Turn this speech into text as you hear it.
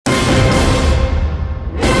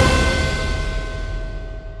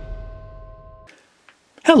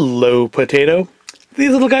Hello, Potato.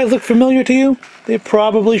 These little guys look familiar to you? They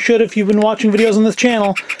probably should if you've been watching videos on this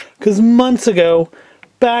channel, because months ago,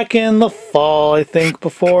 back in the fall, I think,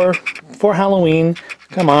 before Halloween,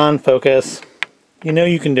 come on, focus. You know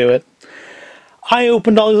you can do it. I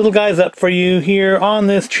opened all these little guys up for you here on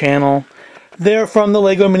this channel. They're from the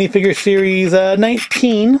LEGO Minifigure Series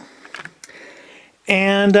 19,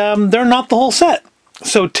 and they're not the whole set.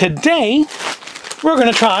 So today, we're going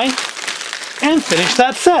to try and finish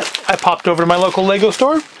that set. I popped over to my local LEGO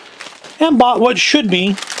store and bought what should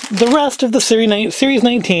be the rest of the Series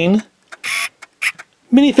 19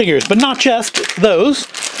 minifigures, but not just those.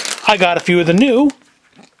 I got a few of the new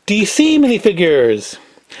DC minifigures,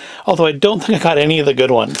 although I don't think I got any of the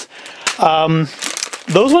good ones.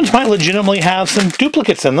 Those ones might legitimately have some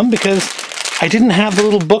duplicates in them because I didn't have the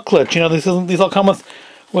little booklet. You know, these all come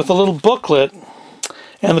with a little booklet,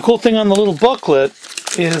 and the cool thing on the little booklet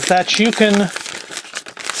is that you can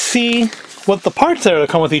see what the parts are that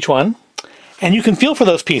come with each one, and you can feel for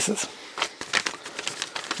those pieces.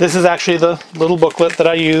 This is actually the little booklet that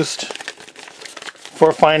I used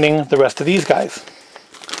for finding the rest of these guys.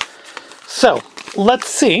 So, let's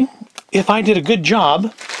see if I did a good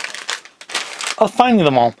job of finding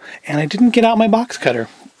them all. And I didn't get out my box cutter.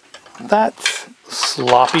 That's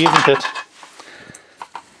sloppy, isn't it?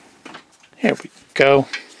 Here we go.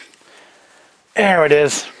 There it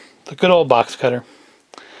is. The good old box cutter.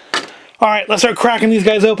 Alright, let's start cracking these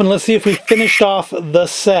guys open. Let's see if we finished off the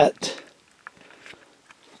set.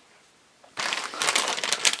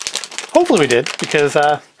 Hopefully we did, because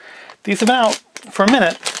these have been out for a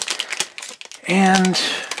minute. And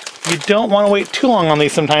you don't want to wait too long on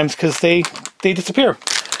these sometimes, because they disappear.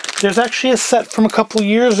 There's actually a set from a couple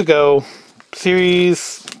years ago, Series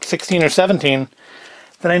 16 or 17,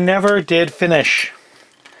 that I never did finish.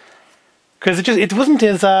 Because it wasn't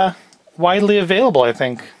as widely available, I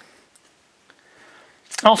think.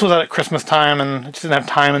 Also was out at Christmas time, and I just didn't have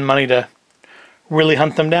time and money to really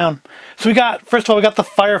hunt them down. So we got, first of all, we got the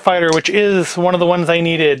Firefighter, which is one of the ones I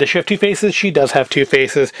needed. Does she have two faces? She does have two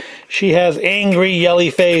faces. She has angry, yelly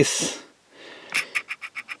face.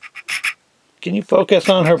 Can you focus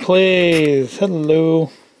on her, please?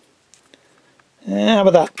 Hello. How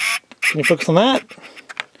about that? Can you focus on that?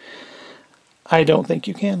 I don't think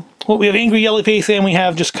you can. Well, we have angry, yelly face, and we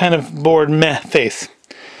have just kind of bored, meh face.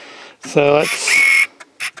 So let's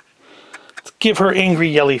give her angry,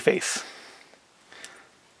 yelly face.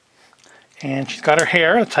 And she's got her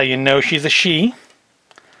hair. That's how you know she's a she.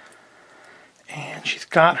 And she's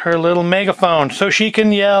got her little megaphone so she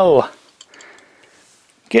can yell.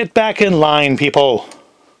 Get back in line, people.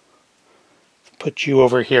 Put you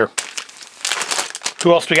over here.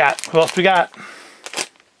 Who else we got? Who else we got?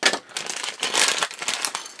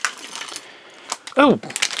 Oh!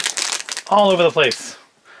 All over the place.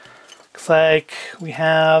 Looks like we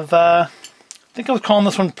have, I think I was calling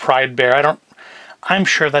this one Pride Bear. I'm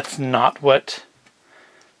sure that's not what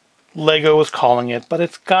LEGO was calling it, but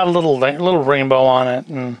it's got a little rainbow on it,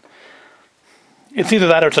 and it's either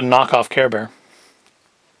that or it's a knockoff Care Bear.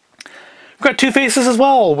 We've got two faces as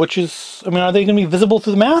well, which is, I mean, are they going to be visible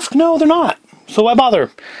through the mask? No, they're not. So why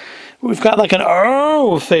bother? We've got like an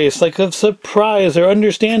oh face, like of surprise or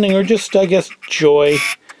understanding or just, I guess, joy.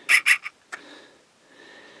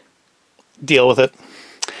 Deal with it.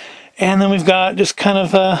 And then we've got just kind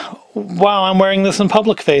of wow, I'm wearing this in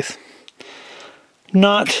public face.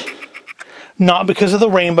 Not because of the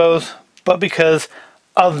rainbows, but because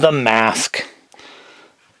of the mask.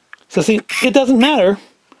 So see, it doesn't matter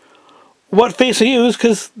what face I use,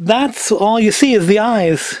 because that's all you see is the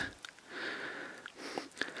eyes.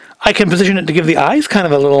 I can position it to give the eyes kind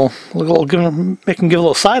of a little make them give a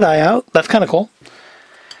little side eye out. That's kind of cool.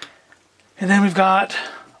 And then we've got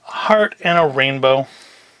a heart and a rainbow.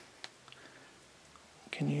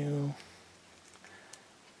 Can you...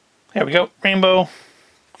 There we go. Rainbow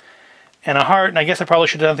and a heart. And I guess I probably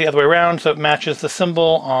should have done it the other way around so it matches the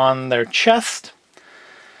symbol on their chest.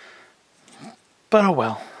 But oh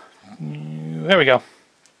well. There we go.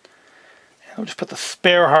 And I'll just put the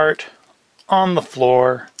spare heart on the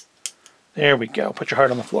floor. There we go. Put your heart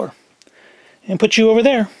on the floor. And put you over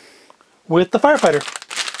there with the Firefighter.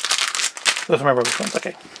 Those are my rubber ones.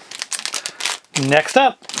 Okay. Next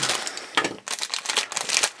up.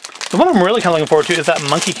 The one I'm really kind of looking forward to is that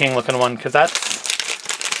Monkey King looking one, because that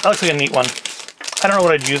looks like a neat one. I don't know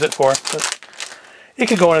what I'd use it for, but it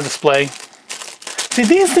could go on a display. See,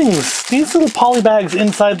 these things, these little poly bags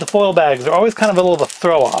inside the foil bags are always kind of a little of a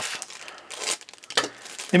throw-off.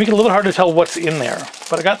 They make it a little hard to tell what's in there.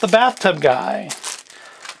 But I got the bathtub guy.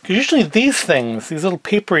 Because usually these things, these little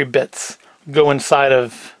papery bits, go inside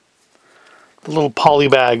of the little poly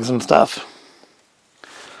bags and stuff.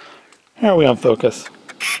 How are we on focus?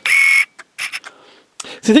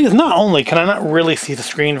 See, the thing is, not only can I not really see the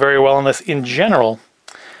screen very well on this in general,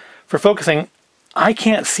 for focusing, I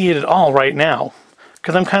can't see it at all right now,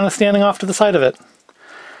 because I'm kind of standing off to the side of it.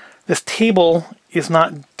 This table is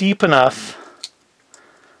not deep enough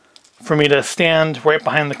for me to stand right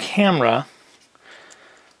behind the camera,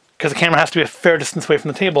 because the camera has to be a fair distance away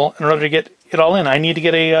from the table in order to get it all in. I need to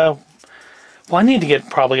get a, well, I need to get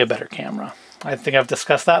probably a better camera. I think I've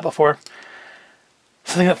discussed that before.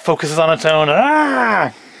 Something that focuses on its own.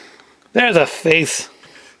 Ah! There's a face.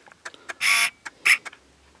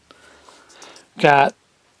 Got,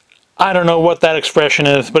 I don't know what that expression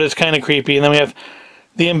is, but it's kind of creepy. And then we have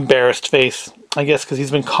the embarrassed face. I guess because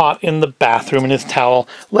he's been caught in the bathroom in his towel.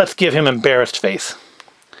 Let's give him embarrassed face.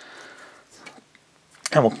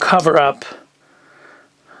 And we'll cover up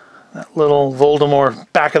that little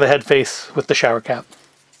Voldemort back of the head face with the shower cap.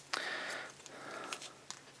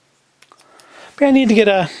 But I need to get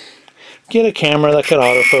a camera that could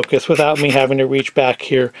autofocus without me having to reach back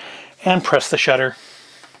here and press the shutter.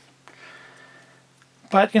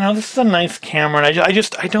 But you know, this is a nice camera, and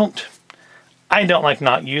I don't like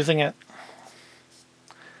not using it.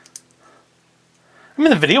 I mean,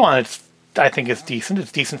 the video on it, I think, is decent.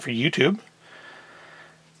 It's decent for YouTube.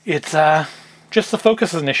 It's just the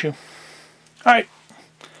focus is an issue. All right,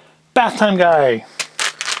 bath time guy.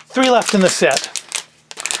 3 left in the set.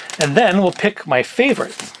 And then we'll pick my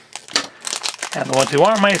favorites. And the ones who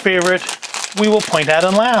aren't my favorite, we will point at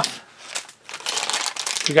and laugh.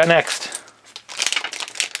 What we got next?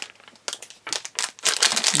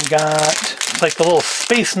 We got, it's like the little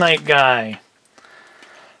Space Knight guy.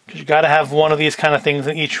 Because you got to have one of these kind of things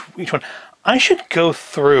in each one. I should go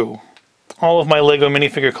through all of my Lego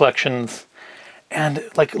minifigure collections and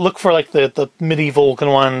like look for like the medieval looking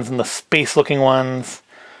ones and the space looking ones.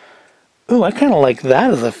 Ooh, I kind of like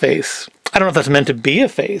that as a face. I don't know if that's meant to be a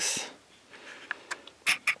face.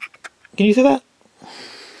 Can you see that?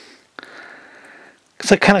 It's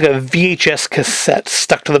like kind of like a VHS cassette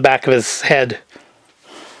stuck to the back of his head.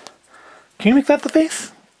 Can you make that the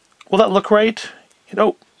face? Will that look right? You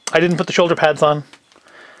know, I didn't put the shoulder pads on.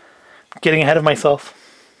 Getting ahead of myself.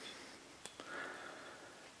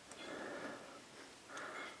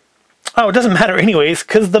 Oh, it doesn't matter anyways,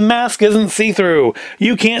 because the mask isn't see-through.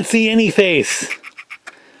 You can't see any face.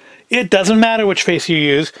 It doesn't matter which face you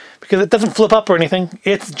use, because it doesn't flip up or anything.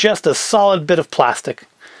 It's just a solid bit of plastic.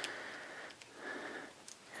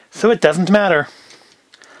 So it doesn't matter.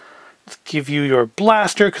 Let's give you your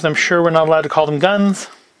blaster, because I'm sure we're not allowed to call them guns.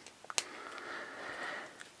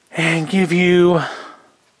 And give you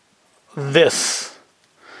this.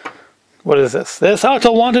 What is this? This, oh, it's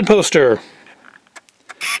a wanted poster.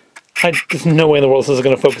 There's no way in the world this is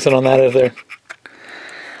going to focus in on that, is there?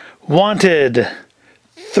 Wanted.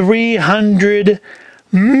 300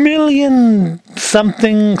 million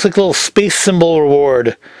something. It's like a little space symbol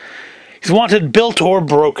reward. He's wanted built or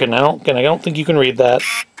broken. I don't think you can read that.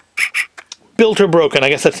 Built or broken. I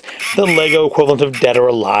guess that's the Lego equivalent of dead or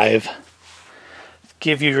alive.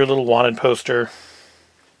 Give you your little wanted poster,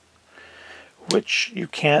 which you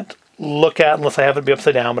can't look at unless I have it be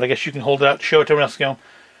upside down, but I guess you can hold it out, show it to everyone else, and go,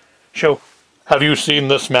 show, have you seen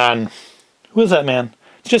this man? Who is that man?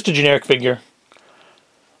 It's just a generic figure.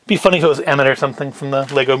 It'd be funny if it was Emmett or something from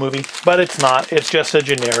the Lego movie, but it's not. It's just a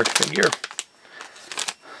generic figure.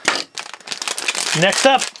 Next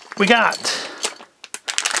up, we got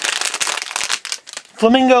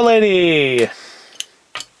Flamingo Lady.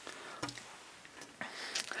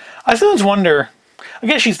 I sometimes wonder, I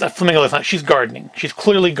guess she's a flamingo, it's not, she's gardening. She's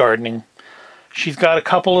clearly gardening. She's got a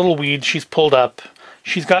couple little weeds she's pulled up.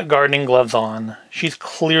 She's got gardening gloves on. She's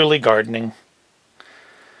clearly gardening.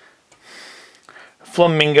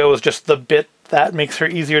 Flamingo is just the bit that makes her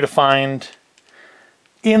easier to find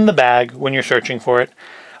in the bag when you're searching for it.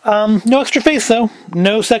 No extra face though.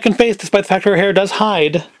 No second face, despite the fact her hair does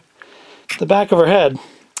hide the back of her head.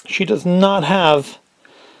 She does not have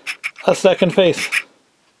a second face.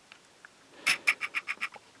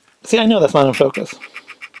 See, I know that's not in focus.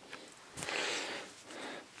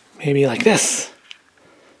 Maybe like this.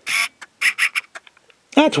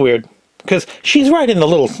 That's weird, because she's right in the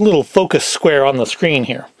little focus square on the screen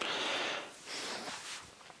here.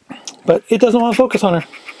 But it doesn't want to focus on her.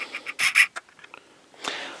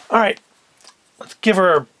 Alright, let's give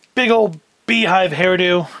her a big old beehive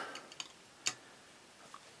hairdo.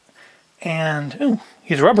 And, ooh,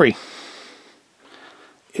 he's rubbery.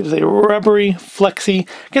 It is a rubbery, flexy.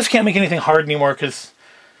 I guess you can't make anything hard anymore because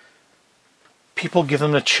people give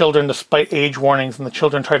them to children despite age warnings, and the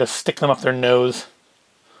children try to stick them up their nose.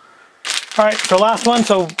 Alright, so last one.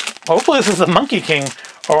 So hopefully this is the Monkey King,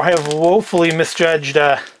 or I have woefully misjudged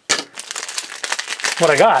what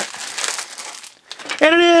I got.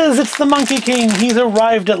 And it is! It's the Monkey King! He's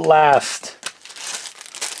arrived at last.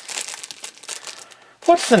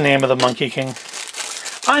 What's the name of the Monkey King?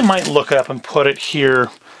 I might look it up and put it here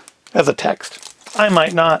as a text. I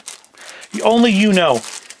might not. Only you know.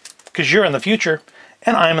 Because you're in the future,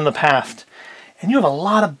 and I'm in the past. And you have a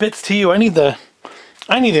lot of bits to you. I need the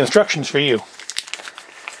instructions for you.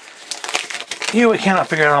 I cannot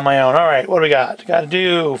figure it out on my own. Alright, what do we got? Got to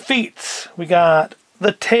do feet. We got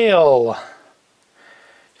the tail.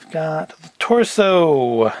 We've got the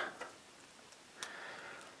torso.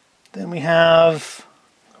 Then we have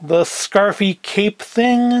the scarfy cape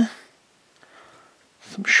thing.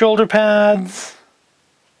 Some shoulder pads.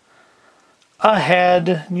 A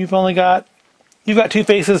head. You've got two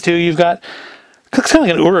faces too. Looks kind of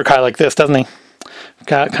like an Uruk-hai like this, doesn't he?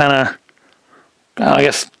 Got kind of, I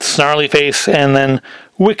guess, snarly face and then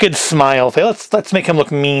wicked smile face. Let's make him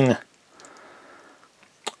look mean.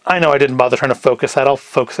 I know I didn't bother trying to focus that. I'll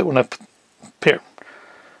focus it when I appear.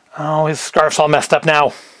 Oh, his scarf's all messed up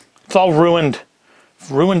now. It's all ruined.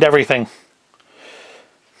 It's ruined everything.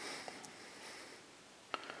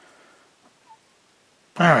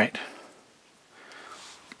 All right.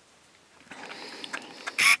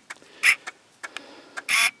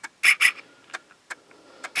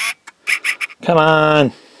 Come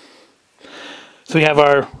on. So we have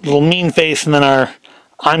our little mean face and then our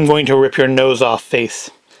I'm going to rip your nose off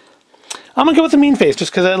face. I'm going to go with the mean face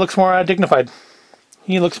just because it looks more dignified.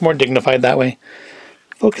 He looks more dignified that way.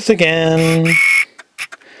 Focus again.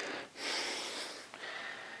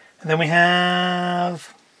 And then we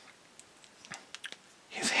have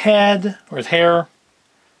his head or his hair.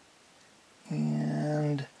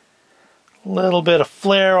 And a little bit of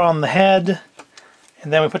flare on the head.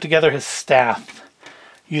 And then we put together his staff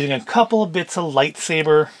using a couple of bits of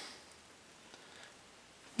lightsaber.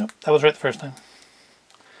 Nope, that was right the first time.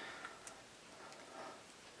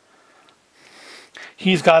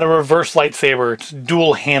 He's got a reverse lightsaber. It's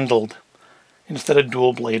dual-handled instead of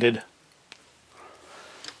dual-bladed.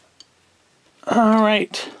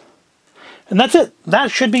 Alright. And that's it. That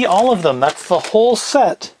should be all of them. That's the whole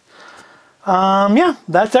set. Yeah,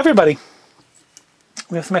 that's everybody.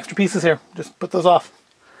 We have some extra pieces here. Just put those off.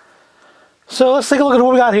 So let's take a look at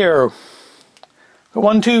what we got here.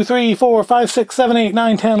 1, 2, 3, 4, 5, 6, 7, 8,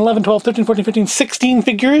 9, 10, 11, 12, 13, 14, 15, 16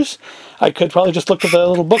 figures. I could probably just look at the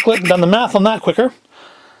little booklet and done the math on that quicker.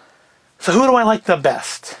 So who do I like the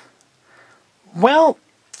best? Well,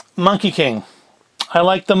 Monkey King. I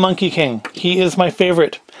like the Monkey King. He is my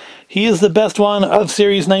favorite. He is the best one of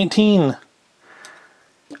Series 19.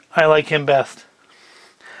 I like him best.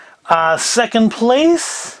 Second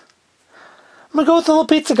place, I'm going to go with the little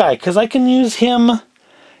pizza guy because I can use him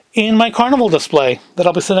in my carnival display that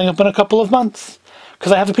I'll be setting up in a couple of months.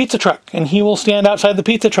 Because I have a pizza truck and he will stand outside the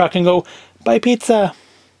pizza truck and go, buy pizza.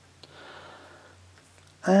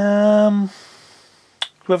 Do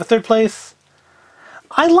we have a third place?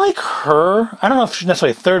 I like her. I don't know if she's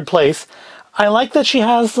necessarily third place. I like that she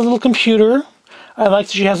has the little computer. I like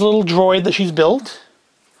that she has a little droid that she's built.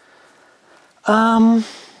 I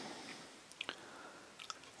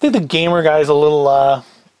think the gamer guy's a little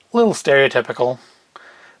stereotypical,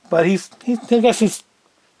 but I guess he's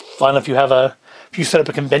fun if you set up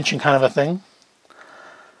a convention kind of a thing.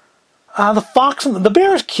 The fox and the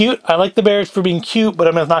bear is cute. I like the bears for being cute, but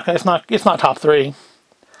I mean it's not top three.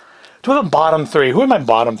 Do I have a bottom three? Who are my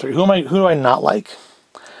bottom three? Who do I not like?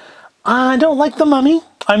 I don't like the mummy.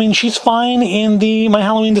 I mean, she's fine in my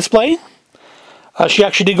Halloween display. She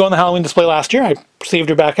actually did go on the Halloween display last year. I saved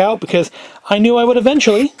her back out because I knew I would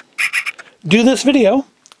eventually do this video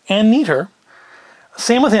and need her.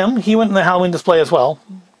 Same with him. He went in the Halloween display as well.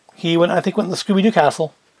 I think went in the Scooby-Doo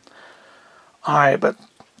castle. Alright, but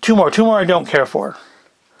two more I don't care for.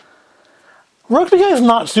 Rugby guy is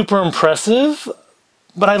not super impressive,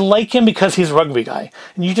 but I like him because he's rugby guy.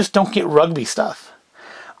 And you just don't get rugby stuff.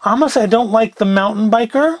 I'm going to say I don't like the mountain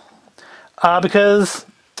biker because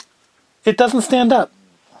it doesn't stand up.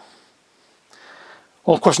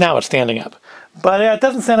 Well, of course now it's standing up. But it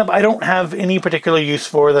doesn't stand up. I don't have any particular use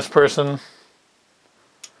for this person.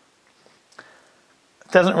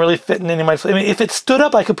 It doesn't really fit in any of my... I mean, if it stood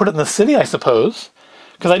up, I could put it in the city, I suppose.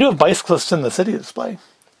 Because I do have bicyclists in the city display.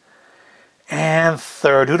 And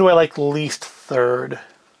third. Who do I like least third?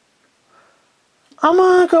 I'm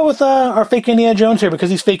going to go with our fake Indiana Jones here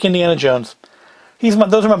because he's fake Indiana Jones.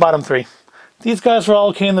 Those are my bottom three. These guys are all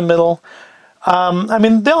okay in the middle. I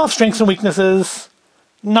mean, they all have strengths and weaknesses.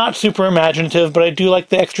 Not super imaginative, but I do like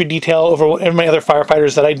the extra detail over my other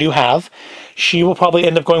firefighters that I do have. She will probably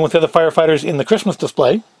end up going with the other firefighters in the Christmas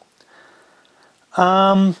display.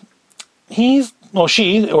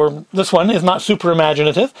 She, or this one, is not super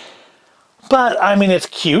imaginative. But, I mean, it's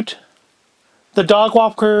cute. The dog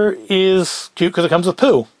walker is cute because it comes with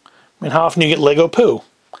poo. I mean, how often do you get Lego poo?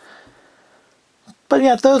 But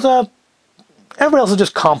yeah, those, everybody else is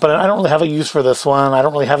just competent. I don't really have a use for this one. I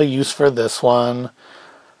don't really have a use for this one.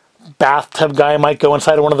 Bathtub guy might go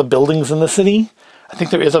inside of one of the buildings in the city. I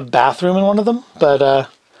think there is a bathroom in one of them, but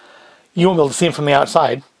you won't be able to see him from the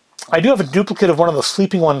outside. I do have a duplicate of one of the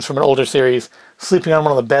sleeping ones from an older series, sleeping on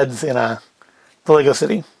one of the beds in the Lego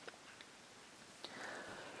City.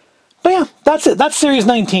 But yeah, that's it. That's Series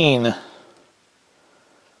 19.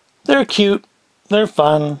 They're cute. They're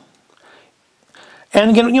fun.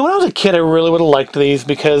 And again, when I was a kid, I really would have liked these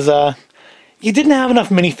because you didn't have enough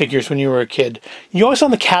minifigures when you were a kid. You always saw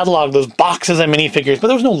in the catalog those boxes of minifigures, but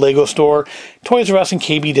there was no Lego store. Toys R Us and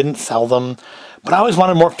KB didn't sell them. But I always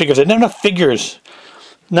wanted more figures. I didn't have enough figures.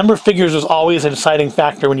 Number of figures was always a deciding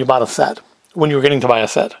factor when you bought a set, when you were getting to buy a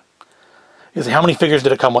set. Is how many figures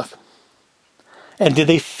did it come with? And did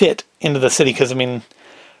they fit into the city? Because, I mean,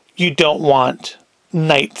 you don't want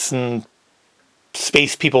knights and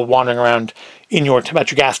space people wandering around at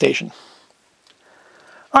your gas station.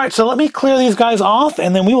 Alright, so let me clear these guys off,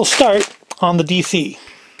 and then we will start on the DC.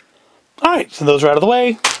 Alright, so those are out of the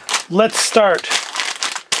way. Let's start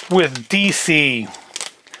with DC.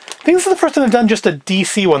 I think this is the first time they've done just a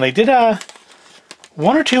DC one. They did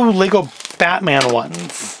one or two Lego Batman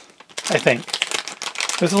ones, I think.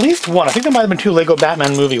 There's at least one. I think there might have been two Lego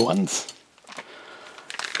Batman movie ones.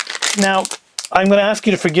 Now, I'm going to ask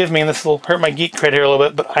you to forgive me, and this will hurt my geek cred here a little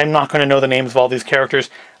bit, but I'm not going to know the names of all these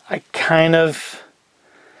characters. I'm kind of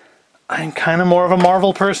more of a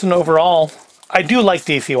Marvel person overall. I do like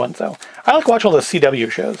DC ones, though. I like to watch all the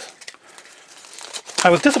CW shows. I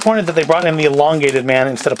was disappointed that they brought in the Elongated Man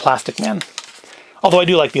instead of Plastic Man. Although I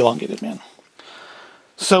do like the Elongated Man.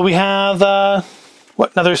 So we have,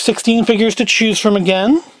 another 16 figures to choose from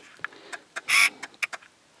again.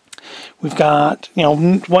 We've got,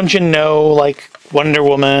 ones you know, like Wonder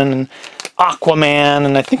Woman and Aquaman,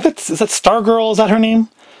 and I think is that Stargirl, is that her name?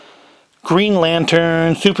 Green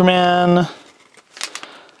Lantern, Superman.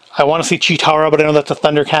 I want to see Cheetara, but I know that's a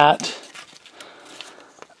Thundercat.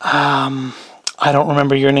 I don't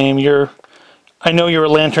remember your name. I know you're a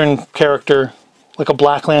Lantern character, like a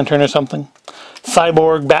Black Lantern or something.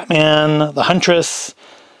 Cyborg, Batman, the Huntress,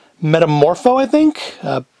 Metamorpho, I think,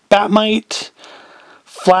 Batmite,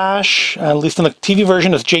 Flash, at least in the TV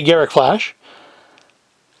version, it's Jay Garrick Flash.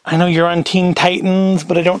 I know you're on Teen Titans,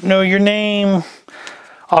 but I don't know your name.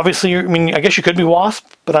 Obviously, I guess you could be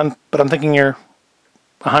Wasp, but I'm thinking you're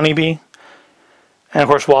a honeybee. And of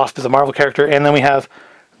course, Wasp is a Marvel character. And then we have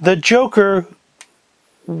the Joker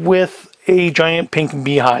with a giant pink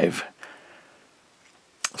beehive.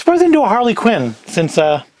 I'm surprised they didn't do a Harley Quinn, since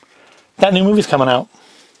that new movie's coming out.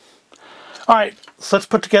 Alright, so let's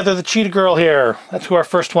put together the Cheetah Girl here. That's who our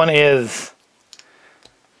first one is.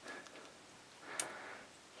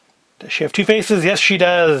 Does she have two faces? Yes, she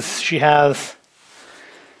does. She has.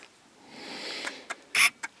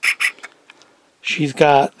 She's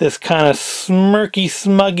got this kind of smirky,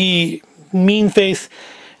 smuggy, mean face,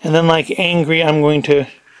 and then like angry, I'm going to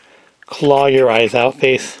claw your eyes out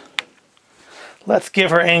face. Let's give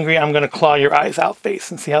her angry, I'm going to claw your eyes out face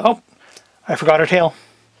and see how... Oh, I forgot her tail.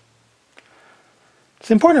 It's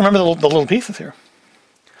important to remember the little pieces here.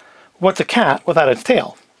 What's a cat without its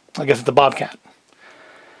tail? I guess it's a bobcat.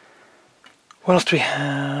 What else do we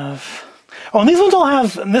have? Oh, and these ones all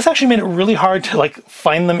have... And this actually made it really hard to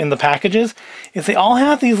find them in the packages. Is they all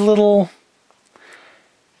have these little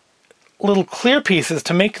clear pieces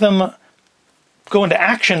to make them go into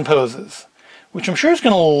action poses, which I'm sure is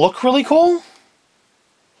going to look really cool.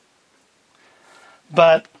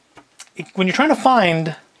 But when you're trying to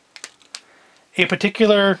find a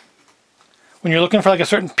particular, when you're looking for a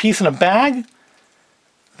certain piece in a bag,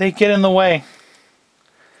 they get in the way.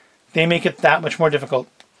 They make it that much more difficult.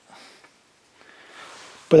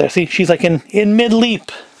 But there, see, she's in mid-leap.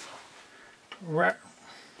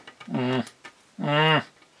 Comes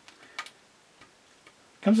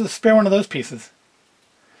with a spare one of those pieces.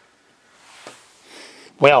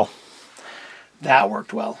 Well, that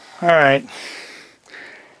worked well. Alright.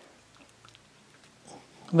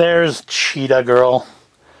 There's Cheetah Girl.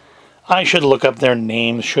 I should look up their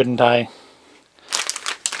names, shouldn't I?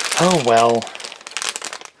 Oh well.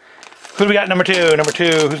 Who do we got number two? Number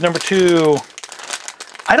two. Who's number two?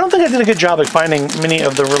 I don't think I did a good job at finding many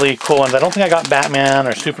of the really cool ones. I don't think I got Batman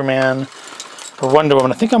or Superman. For Wonder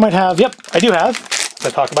Woman, I think I might have, yep, I do have.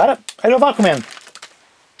 Let's talk about it. I do have Aquaman.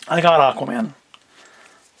 I got Aquaman.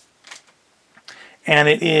 And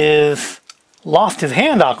it is lost his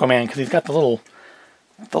hand Aquaman because he's got the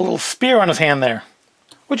little spear on his hand there,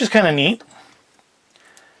 which is kind of neat.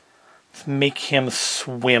 Let's make him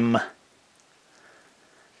swim.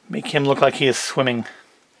 Make him look like he is swimming.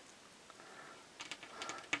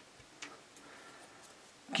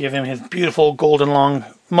 Give him his beautiful golden long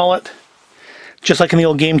mullet. Just like in the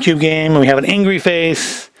old GameCube game, we have an angry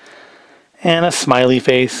face and a smiley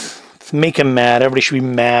face. Let's make him mad. Everybody should be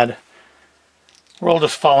mad. We're all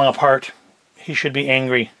just falling apart. He should be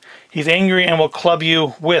angry. He's angry and will club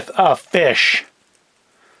you with a fish.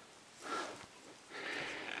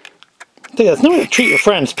 That's no way to treat your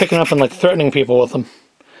friends, picking up and like threatening people with them.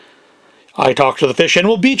 I talk to the fish and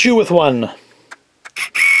will beat you with one.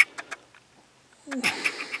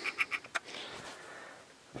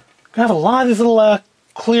 I have a lot of these little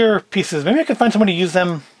clear pieces. Maybe I could find somebody to use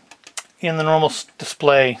them in the normal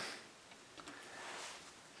display.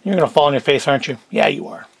 You're going to fall on your face, aren't you? Yeah, you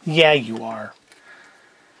are. Yeah, you are.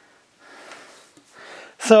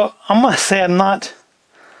 So, I'm going to say I'm not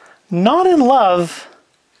in love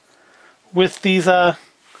with these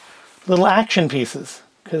little action pieces.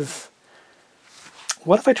 Because,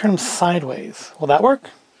 what if I turn them sideways? Will that work?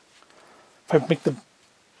 If I make the...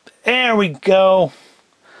 There we go.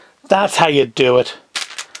 That's how you do it.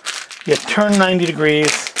 You turn 90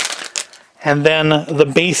 degrees. And then the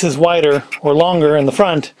base is wider or longer in the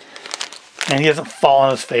front, and he doesn't fall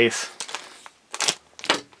on his face.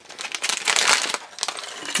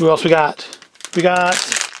 Who else we got? We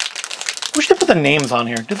should have put the names on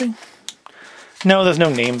here, did we? No, there's no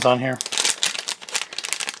names on here.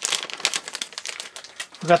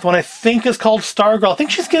 We got the one I think is called Stargirl. I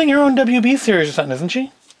think she's getting her own WB series or something, isn't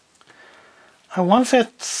she? I want to say I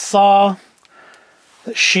saw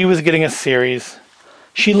that she was getting a series.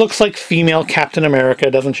 She looks like female Captain America,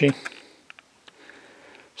 doesn't she?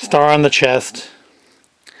 Star on the chest.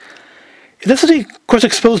 This is, of course,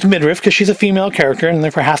 exposed midriff because she's a female character and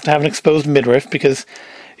therefore has to have an exposed midriff because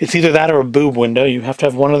it's either that or a boob window. You have to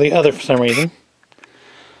have one or the other for some reason.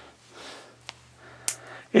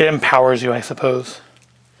 It empowers you, I suppose.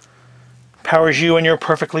 Empowers you and your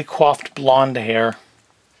perfectly coiffed blonde hair.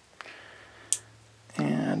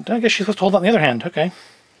 And I guess she's supposed to hold that in the other hand. Okay.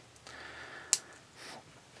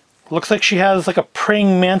 Looks like she has like a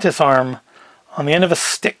praying mantis arm on the end of a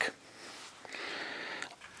stick.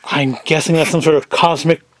 I'm guessing that's some sort of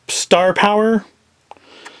cosmic star power.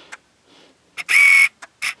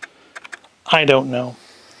 I don't know.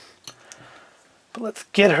 But let's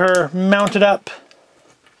get her mounted up.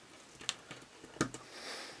 I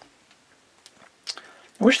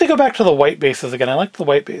wish they go back to the white bases again. I liked the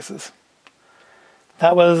white bases.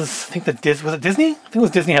 That was, I think was it Disney? I think it was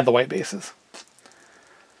Disney had the white bases.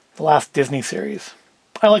 The last Disney series.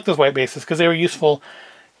 I like those white bases because they were useful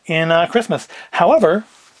in Christmas. However,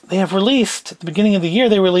 they have released, at the beginning of the year,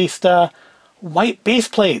 they released white base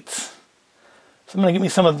plates. So I'm going to get me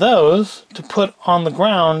some of those to put on the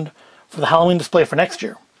ground for the Halloween display for next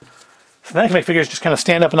year. So then I can make figures just kind of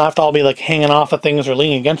stand up and not have to all be like hanging off of things or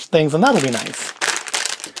leaning against things, and that'll be nice.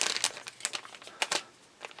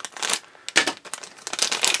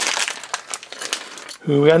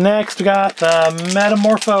 Who we got next? We got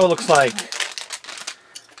Metamorpho, looks like.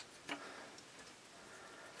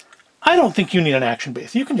 I don't think you need an action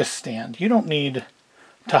base. You can just stand. You don't need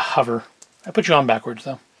to hover. I put you on backwards,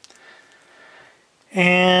 though.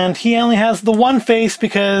 And he only has the one face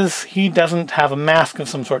because he doesn't have a mask of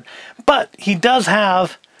some sort. But he does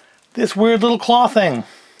have this weird little claw thing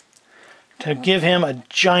to give him a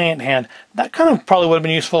giant hand. That kind of probably would have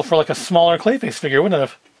been useful for like a smaller Clayface figure, wouldn't it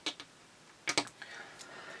have?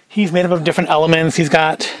 He's made up of different elements. He's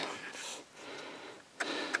got...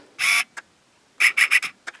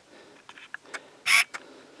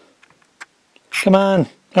 Come on.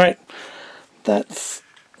 Alright. That's...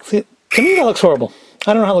 See, to me that looks horrible.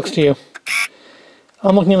 I don't know how it looks to you.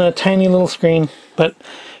 I'm looking at a tiny little screen. But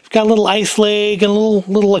you've got a little ice leg and a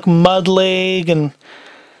little like mud leg and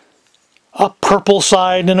a purple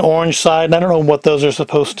side and an orange side. And I don't know what those are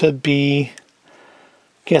supposed to be.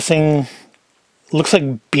 Guessing... Looks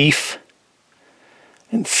like beef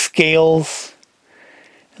and scales,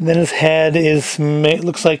 and then his head is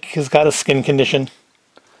looks like he's got a skin condition.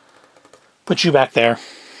 Put you back there.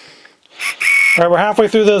 All right, we're halfway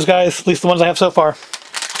through those guys, at least the ones I have so far.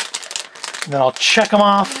 And then I'll check them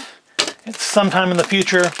off at some time in the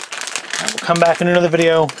future. I will come back in another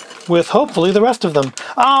video with hopefully the rest of them.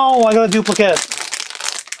 Oh, I got a duplicate.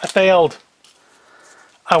 I failed.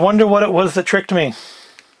 I wonder what it was that tricked me.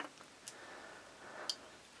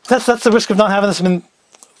 That's the risk of not having this. I mean,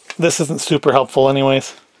 this isn't super helpful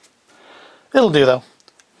anyways. It'll do though.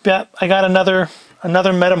 Yeah, I got another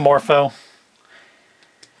Metamorpho.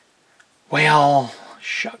 Well,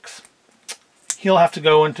 shucks. He'll have to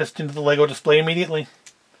go into the Lego display immediately.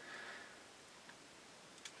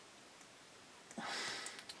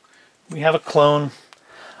 We have a clone.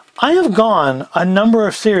 I have gone a number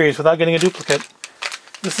of series without getting a duplicate.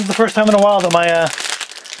 This is the first time in a while that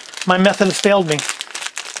my method has failed me.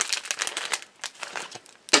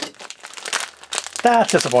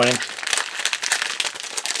 That's disappointing.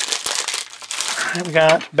 Alright, we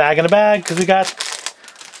got bag in a bag because we got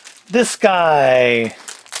this guy.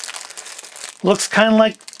 Looks kind of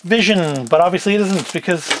like Vision, but obviously it isn't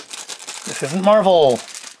because this isn't Marvel.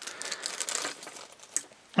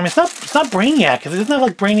 I mean, it's not Brainiac because it doesn't have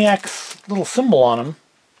like Brainiac's little symbol on him.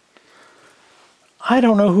 I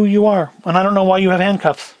don't know who you are, and I don't know why you have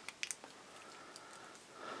handcuffs.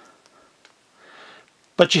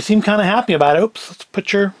 But you seem kind of happy about it. Oops, let's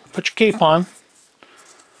put your cape on.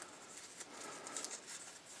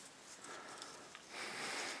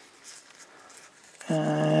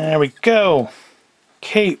 There we go.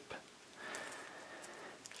 Cape.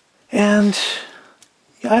 And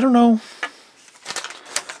I don't know.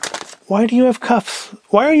 Why do you have cuffs?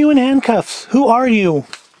 Why are you in handcuffs? Who are you?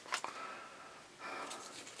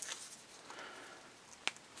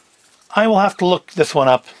 I will have to look this one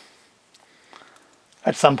up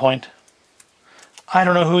at some point. I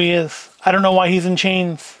don't know who he is. I don't know why he's in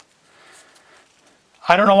chains.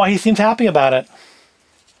 I don't know why he seems happy about it.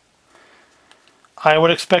 I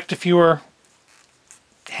would expect if you were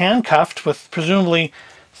handcuffed with presumably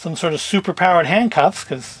some sort of super-powered handcuffs,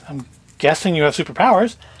 because I'm guessing you have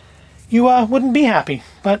superpowers, you wouldn't be happy.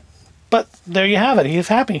 But there you have it. He is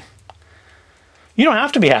happy. You don't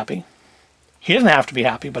have to be happy. He doesn't have to be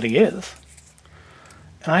happy, but he is.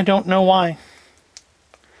 And I don't know why.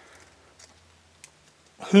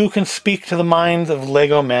 Who can speak to the minds of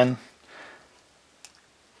Lego men?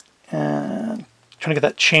 And trying to get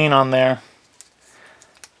that chain on there.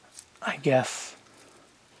 I guess.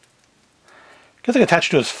 I could attach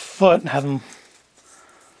it to his foot and have him...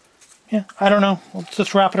 Yeah, I don't know. Let's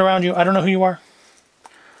just wrap it around you. I don't know who you are.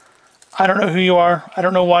 I don't know who you are. I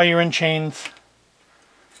don't know why you're in chains.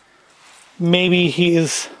 Maybe he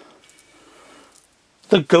is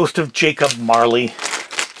the ghost of Jacob Marley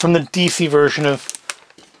from the DC version of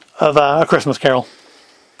A Christmas Carol.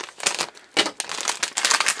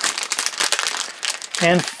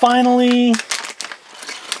 And finally,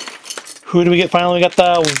 who do we get finally? We got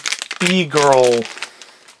the B-Girl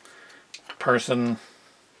person.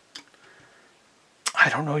 I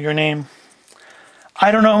don't know your name. I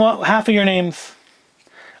don't know half of your names.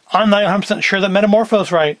 I'm not 100% sure that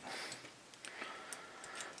Metamorpho's right.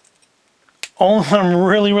 Only one I'm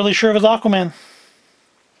really sure of is Aquaman.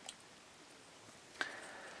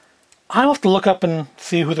 I'll have to look up and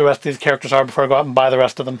see who the rest of these characters are before I go out and buy the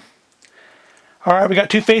rest of them. Alright, we got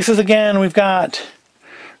two faces again. We've got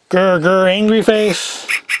Grr Angry Face.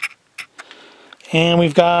 And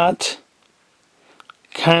we've got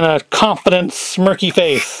kind of confident smirky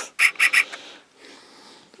face.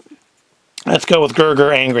 Let's go with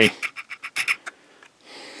Grr Angry.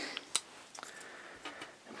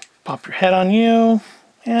 Pop your head on you.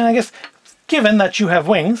 And I guess, given that you have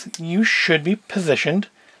wings, you should be positioned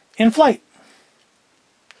in flight.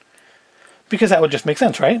 Because that would just make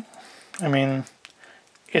sense, right? I mean,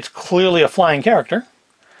 it's clearly a flying character.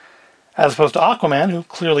 As opposed to Aquaman, who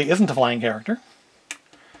clearly isn't a flying character.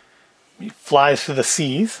 He flies through the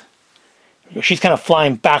seas. She's kind of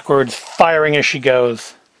flying backwards, firing as she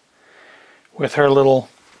goes. With her little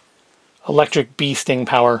electric bee sting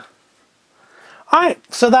power.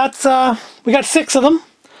 Alright, so that's, we got 6 of them.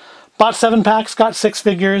 Bought 7 packs, got 6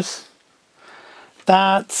 figures.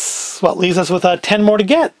 That's what leaves us with 10 more to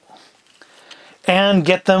get. And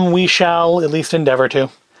get them we shall at least endeavor to.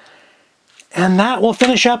 And that will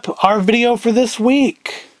finish up our video for this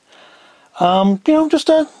week. You know, just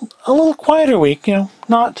a little quieter week, you know,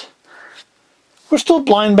 not... We're still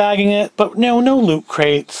blind bagging it, but no loot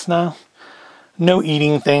crates, no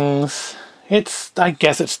eating things. I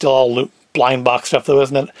guess it's still all loot blind box stuff though,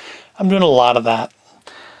 isn't it? I'm doing a lot of that.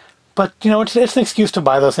 But, you know, it's an excuse to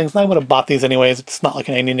buy those things, and I would have bought these anyways. It's not like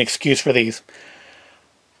I need an excuse for these.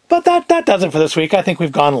 But that does it for this week. I think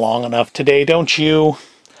we've gone long enough today, don't you?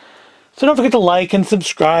 So don't forget to like and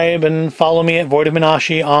subscribe and follow me at Void of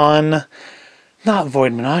Minashi on... Not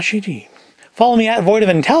Void Minashi, gee. Follow me at Void of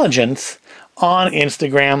Intelligence on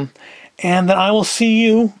Instagram. And then I will see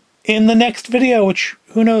you in the next video, which,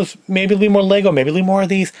 who knows, maybe it'll be more Lego, maybe it'll be more of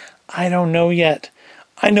these. I don't know yet.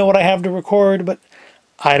 I know what I have to record, but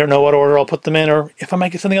I don't know what order I'll put them in, or if I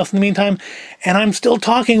might get something else in the meantime. And I'm still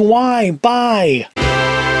talking. Why? Bye!